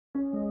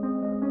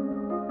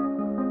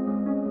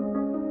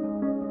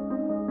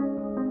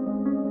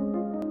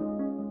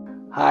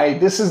Hi,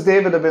 this is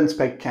David of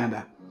Inspect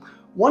Canada.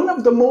 One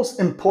of the most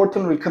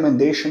important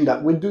recommendations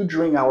that we do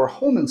during our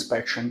home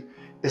inspection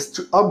is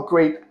to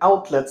upgrade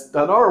outlets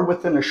that are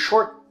within a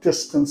short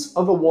distance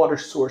of a water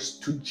source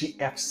to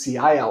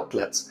GFCI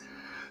outlets.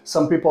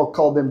 Some people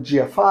call them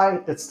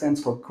GFI. It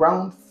stands for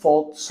Ground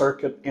Fault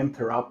Circuit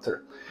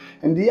Interrupter.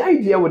 And the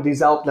idea with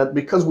these outlets,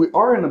 because we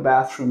are in a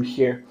bathroom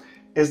here,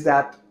 is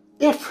that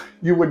if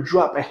you would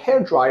drop a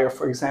hairdryer,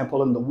 for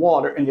example, in the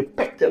water and you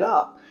picked it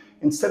up,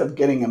 instead of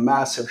getting a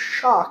massive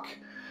shock,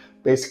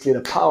 basically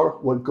the power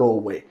would go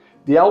away.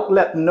 The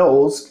outlet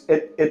knows,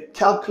 it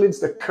calculates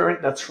the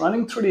current that's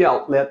running through the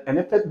outlet, and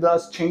if it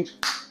does change,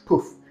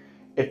 poof,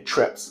 it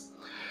trips.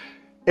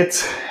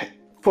 It's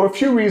for a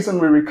few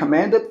reasons we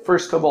recommend it.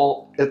 First of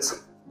all,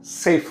 it's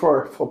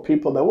safer for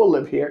people that will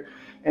live here.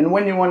 And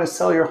when you want to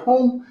sell your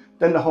home,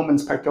 then the home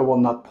inspector will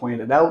not point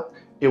it out.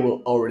 It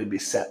will already be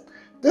set.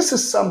 This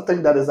is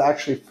something that is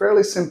actually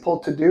fairly simple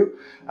to do.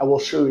 I will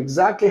show you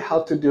exactly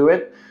how to do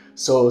it.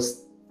 So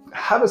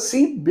have a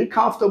seat, be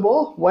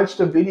comfortable, watch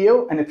the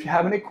video, and if you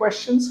have any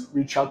questions,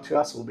 reach out to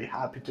us. We'll be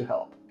happy to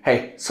help.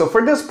 Hey, so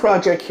for this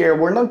project here,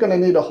 we're not going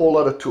to need a whole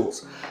lot of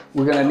tools.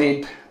 We're going to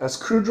need a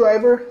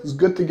screwdriver. It's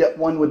good to get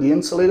one with the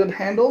insulated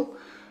handle,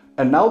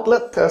 an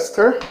outlet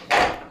tester,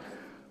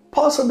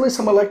 possibly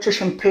some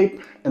electrician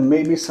tape, and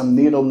maybe some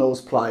needle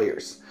nose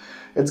pliers.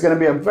 It's going to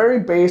be a very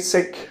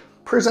basic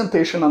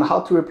presentation on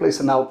how to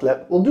replace an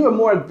outlet. We'll do a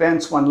more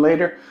advanced one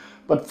later,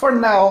 but for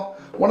now,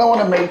 what I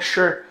want to make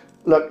sure,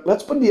 look,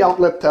 let's put the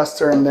outlet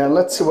tester in there.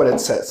 Let's see what it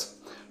says.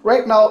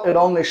 Right now, it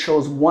only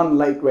shows one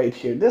light right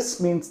here. This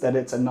means that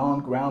it's a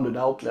non-grounded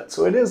outlet.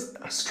 So it is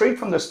straight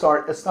from the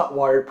start. It's not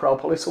wired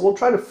properly. So we'll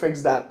try to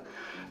fix that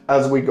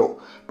as we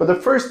go. But the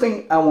first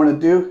thing I want to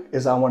do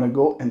is I want to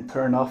go and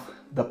turn off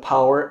the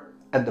power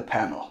at the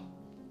panel.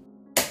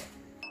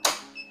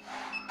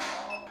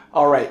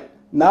 All right,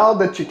 now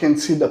that you can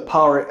see the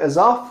power is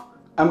off,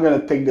 I'm going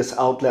to take this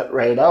outlet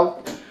right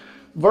out.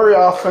 Very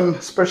often,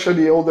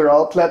 especially the older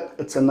outlet,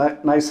 it's a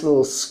nice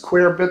little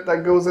square bit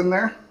that goes in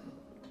there.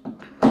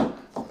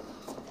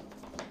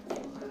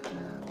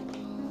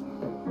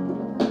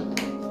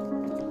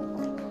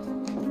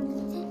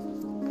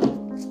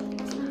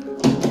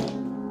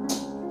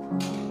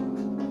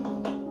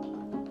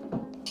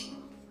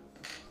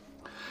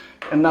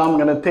 And now I'm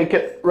going to take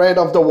it right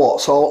off the wall.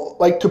 So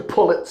I like to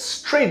pull it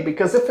straight,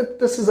 because if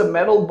this is a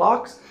metal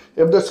box,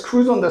 if the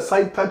screws on the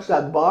side touch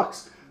that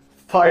box,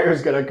 fire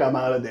is gonna come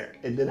out of there.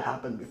 It did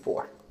happen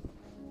before.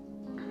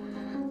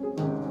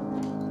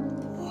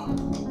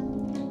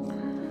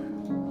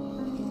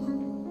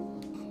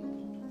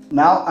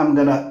 Now I'm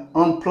gonna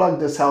unplug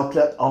this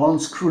outlet, I'll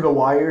unscrew the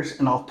wires,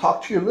 and I'll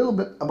talk to you a little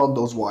bit about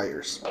those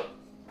wires.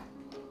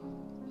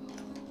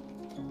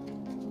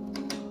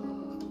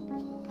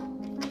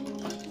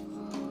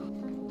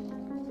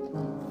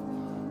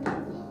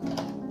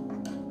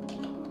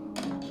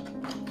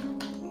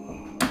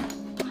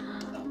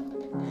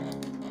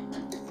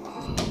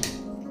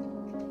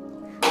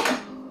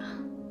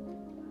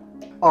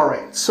 All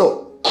right,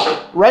 so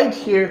right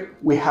here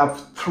we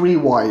have three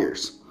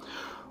wires.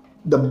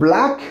 The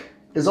black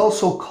is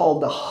also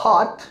called the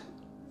hot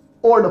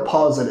or the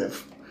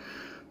positive.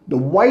 The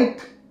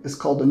white is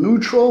called the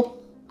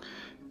neutral,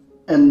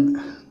 and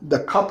the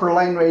copper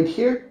line right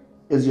here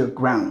is your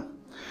ground.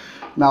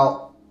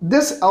 Now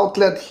this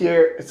outlet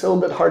here, it's a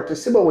little bit hard to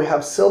see, but we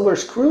have silver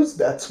screws.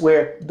 That's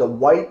where the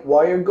white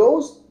wire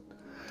goes,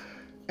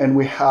 and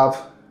we have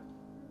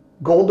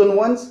golden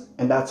ones,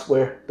 and that's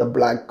where the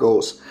black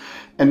goes.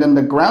 And then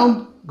the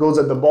ground goes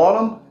at the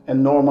bottom,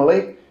 and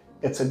normally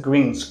it's a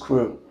green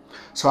screw.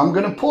 So I'm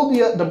going to pull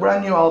the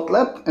brand new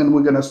outlet, and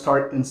we're going to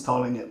start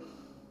installing it.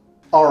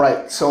 All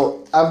right,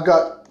 so I've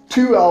got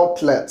two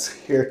outlets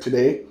here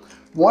today.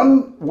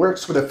 One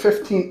works with a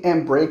 15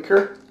 amp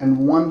breaker,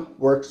 and one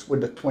works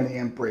with a 20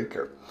 amp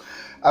breaker.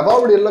 I've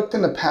already looked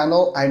in the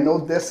panel. I know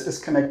this is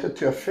connected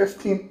to a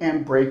 15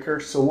 amp breaker,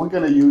 so we're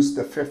going to use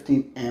the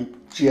 15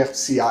 amp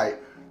GFCI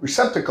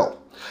receptacle.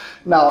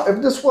 Now,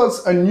 if this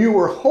was a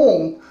newer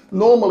home,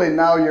 normally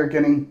now you're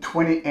getting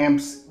 20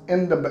 amps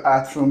in the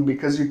bathroom,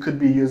 because you could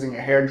be using a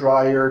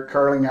hairdryer,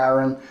 curling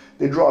iron.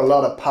 They draw a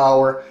lot of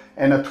power,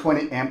 and a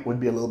 20 amp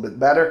would be a little bit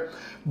better.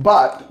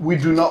 But we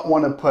do not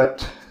want to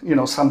put,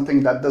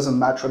 something that doesn't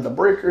match with the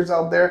breakers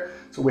out there.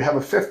 So we have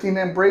a 15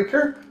 amp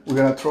breaker. We're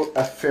going to throw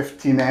a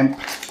 15 amp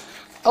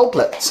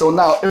outlet. So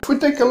now if we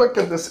take a look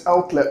at this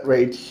outlet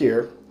right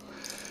here,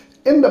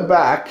 in the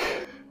back,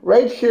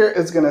 right here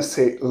is going to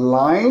say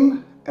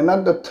line, and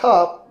at the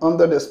top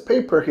under this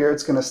paper here,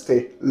 it's going to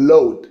say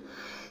load.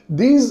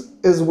 These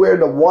is where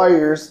the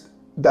wires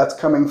that's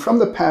coming from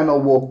the panel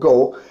will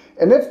go.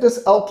 And if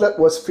this outlet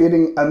was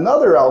feeding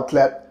another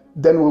outlet,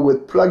 then we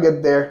would plug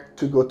it there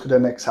to go to the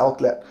next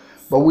outlet.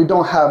 But we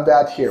don't have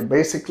that here.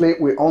 Basically,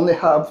 we only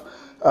have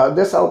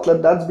this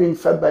outlet that's being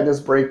fed by this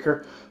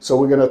breaker. So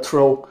we're going to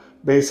throw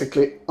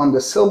basically on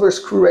the silver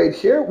screw right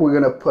here, we're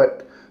going to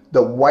put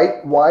the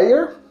white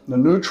wire, the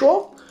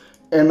neutral.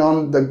 And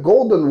on the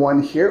golden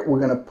one here, we're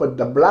going to put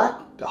the black,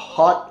 the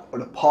hot or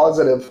the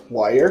positive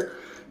wire.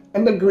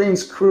 And the green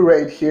screw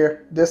right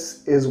here,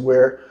 this is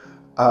where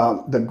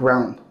the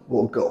ground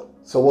will go.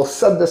 So we'll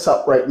set this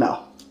up right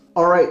now.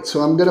 All right,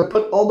 so I'm gonna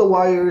put all the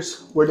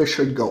wires where they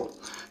should go.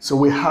 So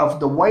we have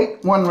the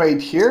white one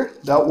right here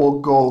that will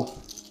go,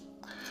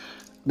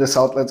 this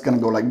outlet's gonna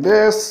go like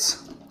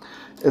this.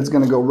 It's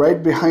gonna go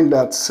right behind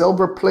that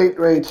silver plate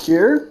right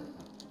here.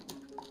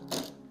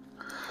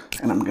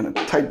 And I'm gonna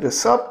tighten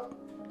this up.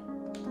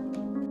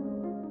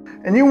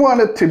 And you want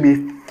it to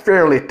be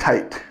fairly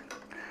tight.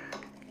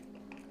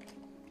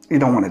 You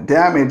don't want to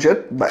damage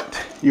it,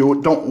 but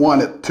you don't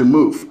want it to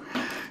move.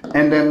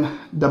 And then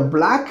the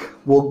black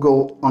will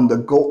go under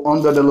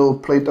the little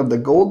plate of the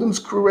golden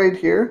screw right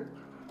here.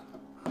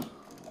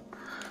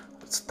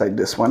 Let's tighten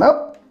this one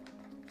up.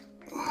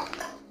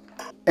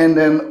 And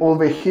then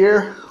over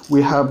here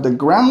we have the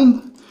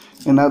ground,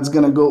 and that's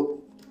gonna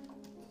go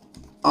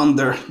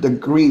under the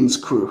green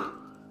screw.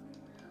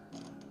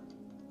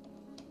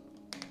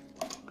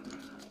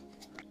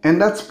 And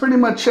that's pretty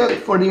much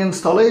it for the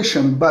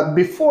installation. But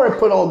before I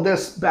put all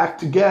this back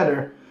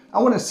together,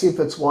 I want to see if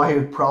it's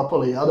wired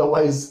properly.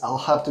 Otherwise, I'll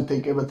have to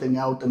take everything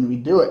out and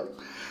redo it.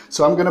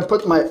 So I'm going to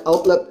put my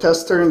outlet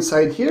tester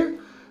inside here.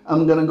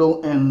 I'm going to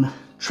go and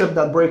trip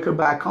that breaker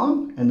back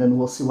on, and then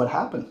we'll see what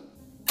happened.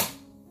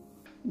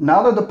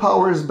 Now that the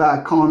power is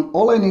back on,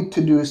 all I need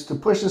to do is to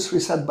push this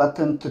reset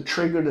button to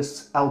trigger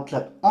this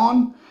outlet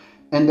on.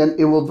 And then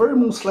it will very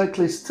most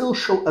likely still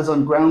show as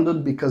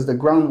ungrounded because the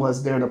ground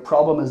was there. The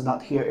problem is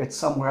not here, it's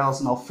somewhere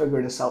else, and I'll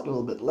figure this out a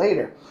little bit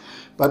later.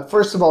 But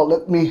first of all,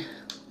 let me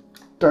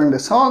turn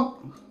this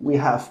on. We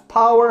have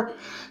power.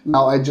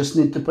 Now I just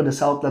need to put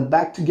this outlet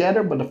back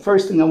together, but the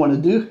first thing I want to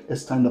do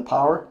is turn the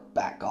power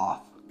back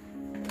off.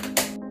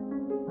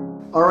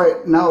 All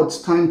right, now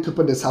it's time to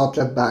put this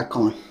outlet back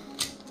on.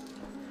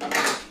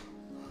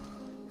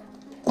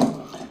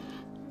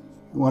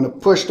 You want to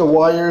push the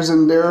wires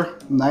in there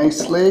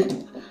nicely.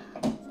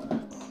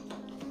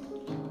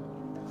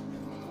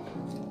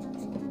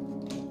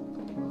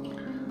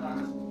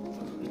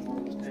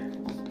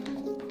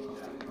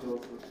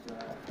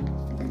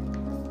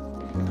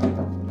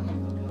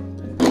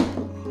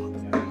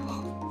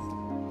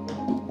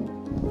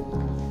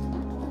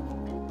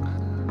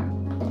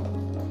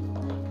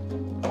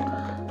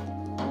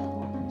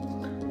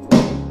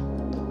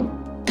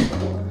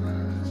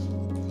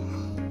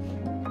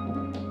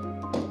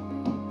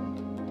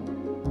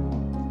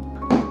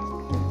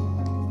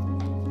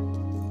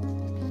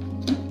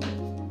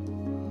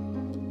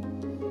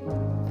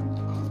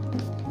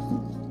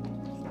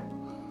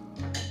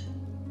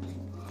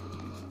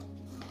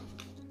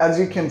 As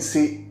you can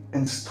see,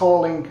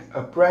 installing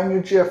a brand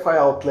new GFCI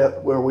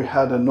outlet where we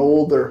had an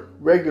older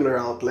regular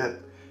outlet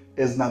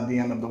is not the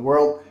end of the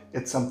world.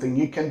 It's something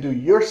you can do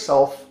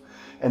yourself,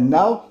 and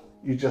now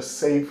you just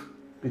save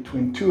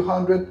between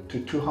 $200 to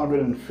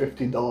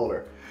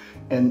 $250.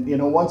 And you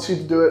know, once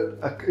you've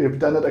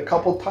done it a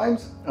couple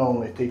times, it'll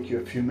only take you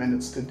a few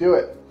minutes to do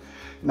it.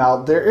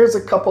 Now there is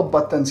a couple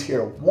buttons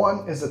here.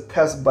 One is a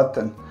test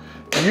button.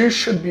 You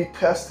should be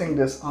testing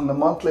this on a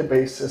monthly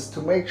basis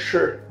to make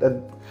sure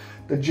that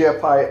the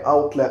GFCI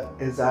outlet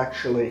is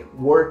actually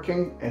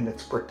working and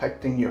it's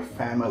protecting your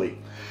family.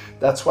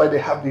 That's why they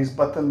have these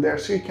buttons there,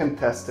 so you can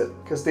test it,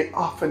 because they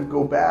often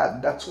go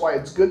bad. That's why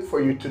it's good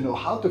for you to know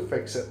how to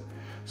fix it,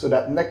 so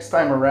that next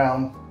time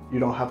around you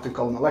don't have to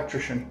call an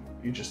electrician,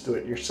 you just do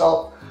it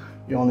yourself.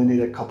 You only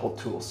need a couple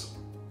tools.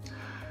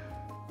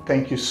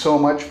 Thank you so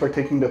much for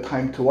taking the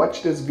time to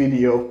watch this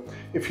video.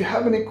 If you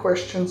have any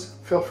questions,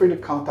 feel free to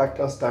contact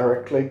us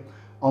directly.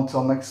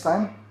 Until next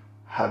time,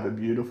 have a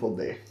beautiful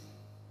day.